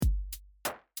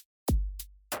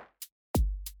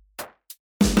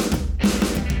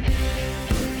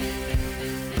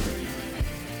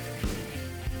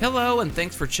Hello, and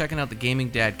thanks for checking out the Gaming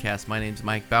Dadcast. My name's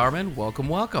Mike Bowerman. Welcome,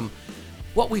 welcome.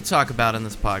 What we talk about in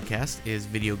this podcast is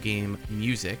video game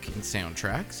music and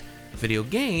soundtracks, video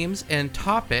games, and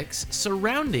topics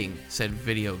surrounding said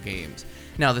video games.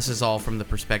 Now, this is all from the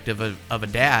perspective of a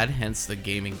dad, hence the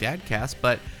Gaming Dadcast,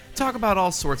 but talk about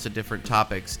all sorts of different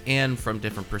topics and from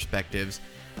different perspectives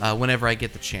whenever I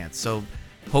get the chance. So,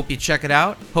 hope you check it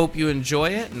out, hope you enjoy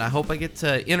it, and I hope I get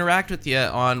to interact with you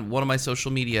on one of my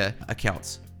social media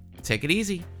accounts. Take it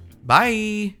easy.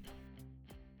 Bye.